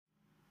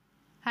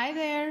Hi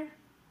there!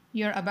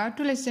 You're about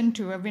to listen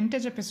to a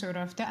vintage episode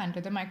of the Under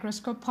the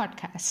Microscope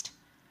podcast.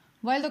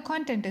 While the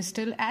content is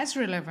still as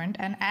relevant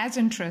and as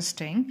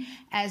interesting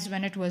as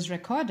when it was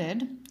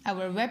recorded,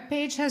 our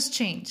webpage has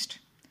changed.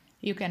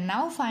 You can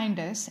now find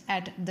us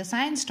at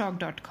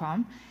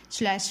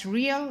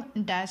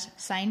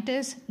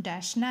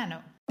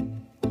thesciencetalk.com/real-scientist-nano.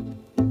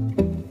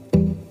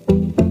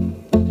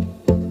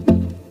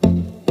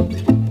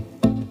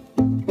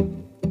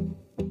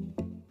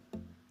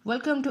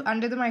 Welcome to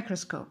Under the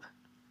Microscope.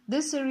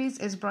 This series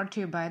is brought to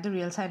you by the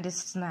Real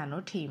Scientists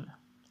Nano team.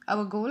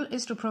 Our goal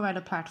is to provide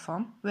a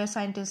platform where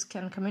scientists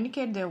can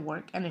communicate their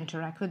work and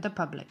interact with the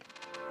public.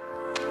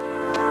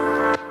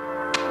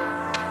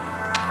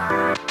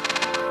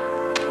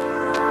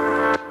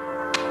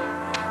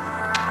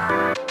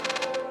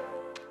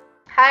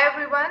 Hi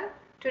everyone.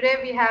 Today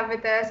we have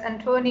with us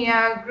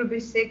Antonija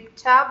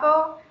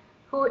Grubisic-Cabo,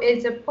 who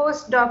is a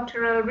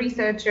postdoctoral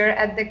researcher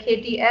at the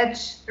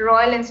KTH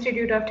Royal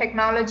Institute of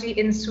Technology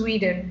in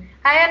Sweden.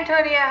 Hi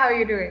Antonija, how are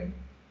you doing?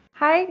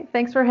 Hi,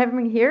 thanks for having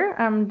me here.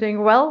 I'm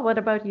doing well. What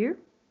about you?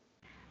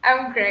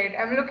 I'm great.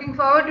 I'm looking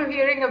forward to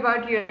hearing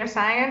about your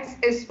science,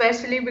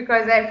 especially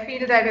because I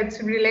feel that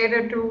it's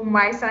related to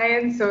my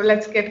science. So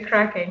let's get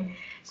cracking.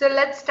 So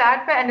let's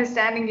start by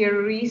understanding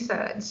your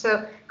research.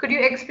 So could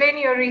you explain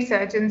your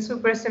research in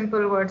super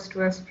simple words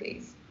to us,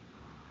 please?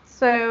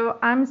 So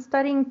I'm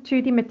studying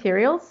 2D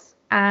materials,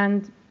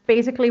 and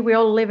basically we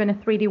all live in a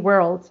 3D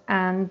world.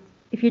 And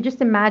if you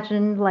just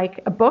imagine like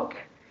a book,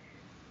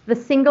 the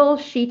single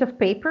sheet of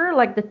paper,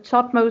 like the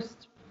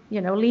topmost,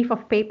 leaf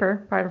of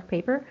paper, part of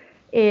paper,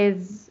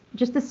 is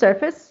just the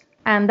surface.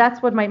 And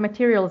that's what my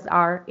materials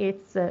are.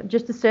 It's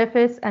just the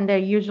surface, and they're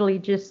usually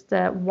just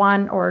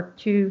 1 or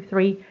 2,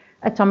 3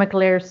 atomic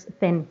layers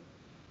thin.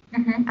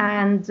 Mm-hmm.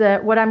 And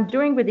what I'm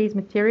doing with these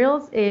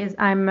materials is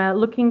I'm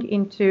looking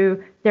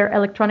into their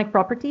electronic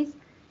properties,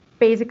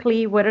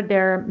 basically whether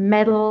they're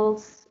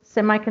metals,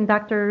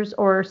 semiconductors,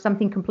 or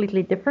something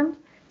completely different,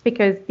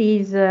 because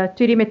these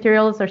 2D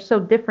materials are so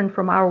different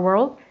from our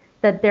world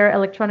that their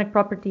electronic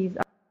properties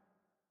are.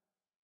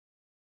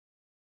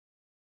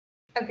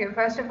 Okay,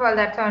 first of all,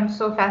 that sounds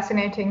so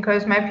fascinating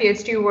because my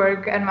PhD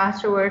work and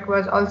master work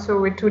was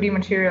also with 2D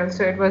materials,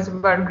 so it was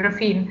about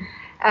graphene.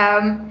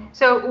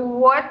 So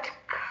what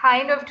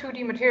kind of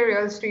 2D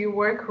materials do you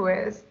work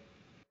with?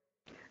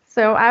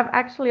 So I've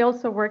actually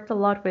also worked a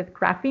lot with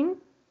graphene.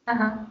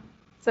 Uh-huh.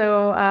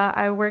 So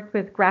I worked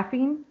with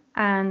graphene,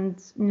 and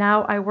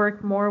now I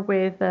work more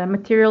with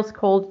materials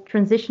called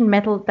transition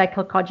metal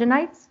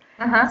dichalcogenides.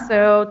 Uh-huh.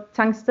 So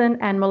tungsten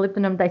and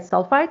molybdenum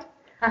disulfide.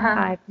 Uh-huh.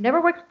 I've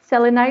never worked with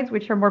selenides,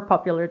 which are more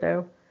popular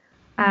though.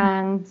 Mm-hmm.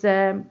 And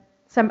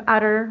some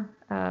other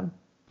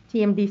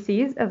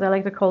TMDCs, as I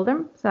like to call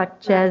them,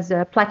 such as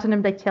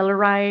platinum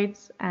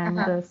ditellurides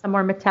and some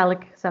more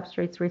metallic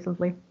substrates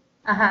recently.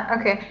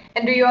 Okay.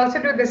 And do you also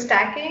do the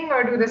stacking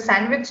or do the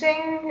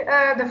sandwiching,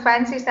 the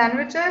fancy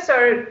sandwiches,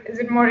 or is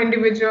it more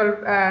individual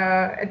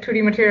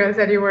 2D materials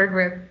that you work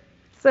with?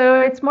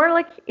 So it's more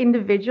like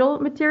individual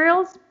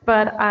materials,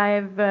 but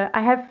I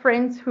have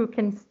friends who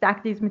can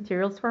stack these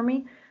materials for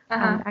me.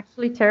 I'm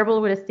actually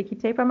terrible with a sticky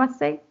tape, I must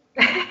say.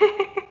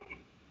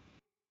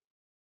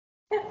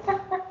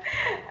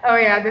 Oh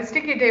yeah, the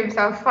sticky tapes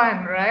are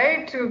fun,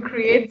 right? To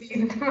create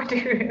these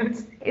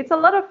materials. It's a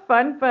lot of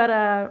fun, but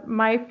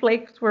my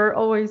flakes were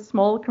always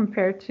small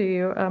compared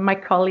to my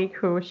colleague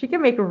she can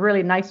make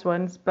really nice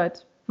ones,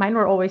 but mine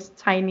were always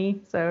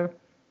tiny, so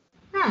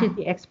she's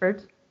the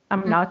expert.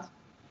 I'm not.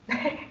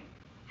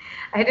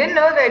 I didn't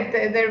know that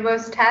there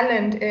was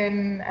talent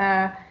in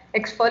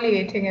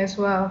exfoliating as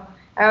well.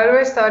 I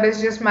always thought it's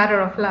just a matter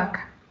of luck.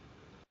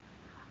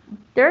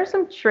 There are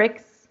some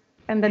tricks.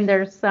 And then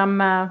there's some,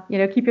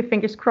 keep your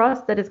fingers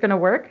crossed that it's going to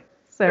work.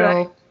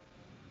 So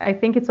I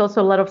think it's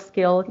also a lot of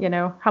skill,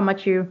 how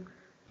much you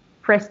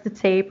press the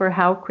tape or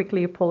how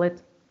quickly you pull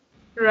it.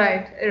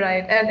 Right.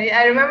 And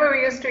I remember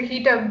we used to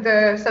heat up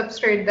the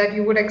substrate that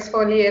you would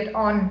exfoliate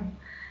on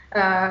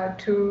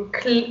to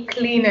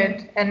clean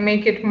it and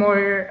make it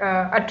more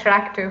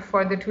attractive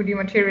for the 2D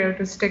material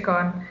to stick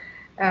on.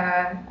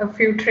 A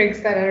few tricks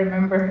that I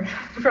remember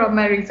from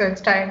my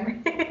research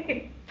time.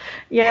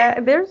 Yeah,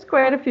 there's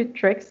quite a few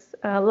tricks.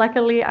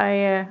 Luckily,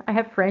 I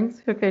have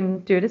friends who can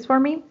do this for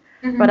me,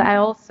 but I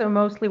also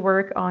mostly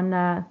work on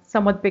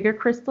somewhat bigger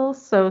crystals,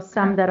 so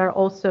some that are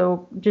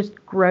also just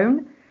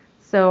grown.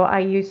 So I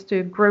used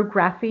to grow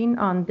graphene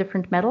on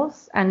different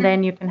metals, and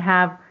then you can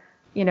have,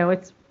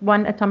 it's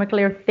 1 atomic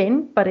layer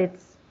thin, but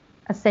it's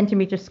a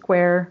centimeter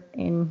square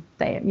in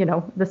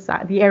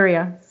the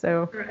area.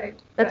 So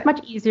that's much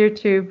easier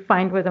to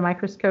find with a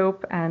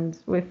microscope and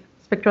with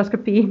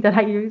spectroscopy that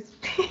I use.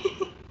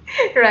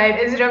 Right,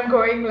 instead of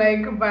going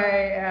like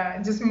by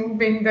just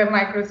moving the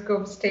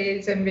microscope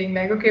stage and being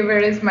like, okay, where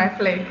is my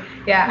flake?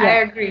 Yeah,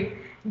 I agree.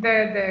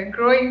 The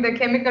growing the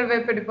chemical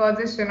vapor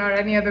deposition or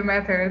any other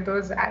method,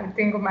 those I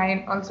think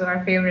mine also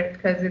are favorite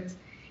because it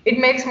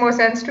makes more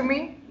sense to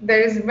me. There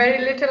is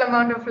very little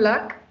amount of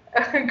luck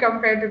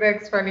compared to the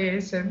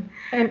exfoliation.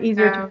 And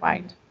easier to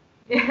find.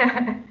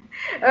 Yeah.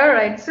 All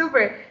right,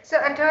 super. So,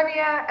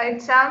 Antonia,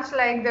 it sounds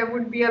like there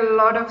would be a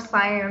lot of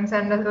science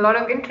and a lot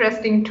of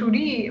interesting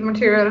 2D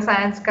material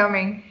science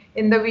coming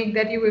in the week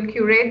that you will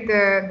curate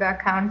the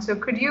account. So,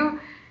 could you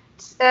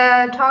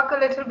talk a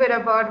little bit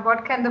about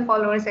what can the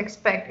followers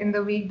expect in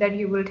the week that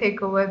you will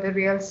take over the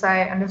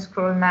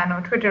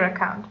 _nano Twitter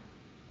account?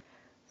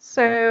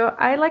 So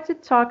I like to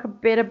talk a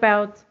bit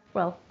about,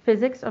 well,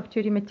 physics of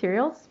 2D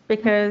materials,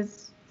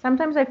 because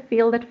sometimes I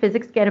feel that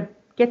physics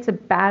gets a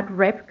bad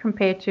rep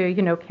compared to,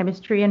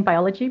 chemistry and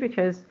biology,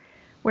 because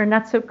we're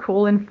not so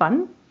cool and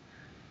fun.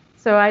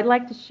 So I'd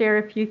like to share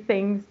a few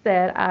things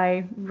that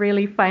I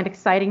really find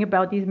exciting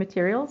about these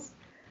materials.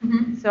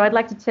 So I'd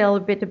like to tell a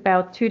bit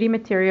about 2D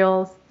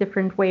materials,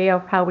 different way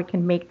of how we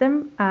can make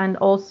them, and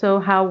also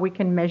how we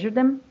can measure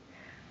them.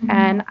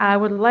 And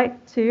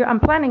I'm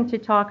planning to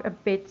talk a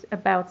bit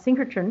about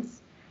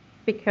synchrotrons,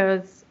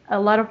 because a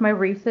lot of my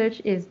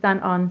research is done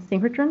on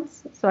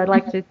synchrotrons. So I'd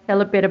like to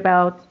tell a bit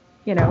about,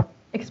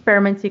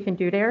 experiments you can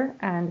do there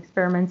and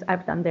experiments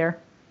I've done there.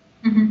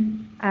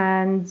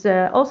 And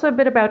also a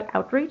bit about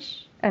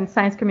outreach and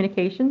science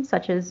communication,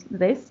 such as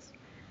this,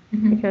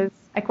 because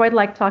I quite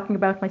like talking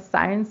about my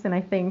science, and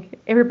I think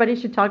everybody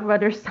should talk about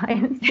their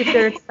science if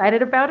they're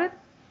excited about it.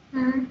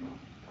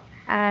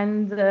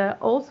 And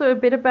also a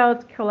bit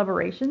about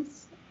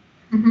collaborations.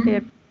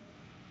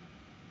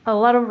 A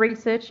lot of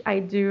research I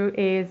do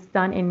is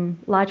done in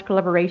large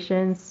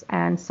collaborations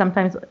and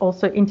sometimes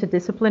also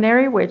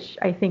interdisciplinary, which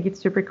I think is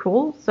super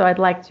cool. So I'd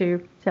like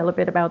to tell a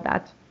bit about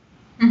that.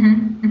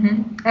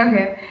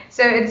 Okay,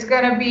 so it's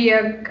gonna be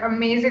an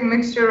amazing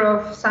mixture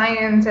of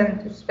science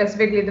and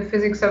specifically the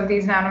physics of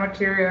these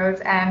nanomaterials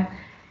and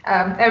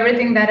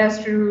everything that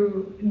has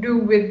to do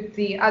with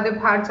the other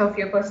parts of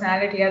your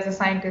personality as a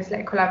scientist,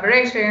 like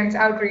collaborations,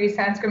 outreach,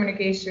 science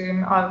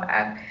communication, all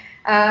that.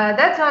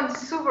 That sounds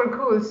super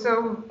cool.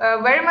 So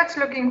very much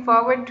looking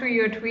forward to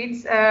your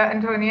tweets,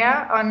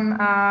 Antonia,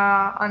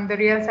 on the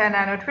Real Sci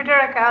Nano Twitter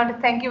account.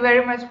 Thank you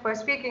very much for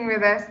speaking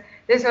with us.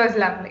 This was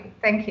lovely.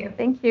 Thank you.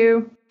 Thank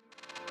you.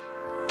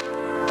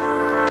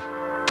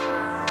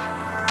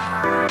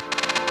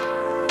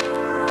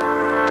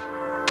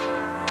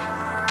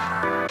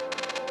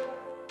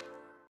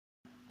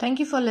 Thank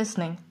you for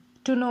listening.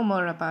 To know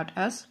more about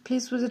us,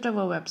 please visit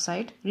our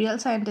website,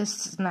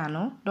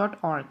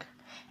 realscientistsnano.org,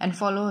 and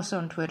follow us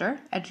on Twitter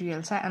at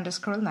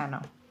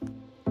realsci_nano.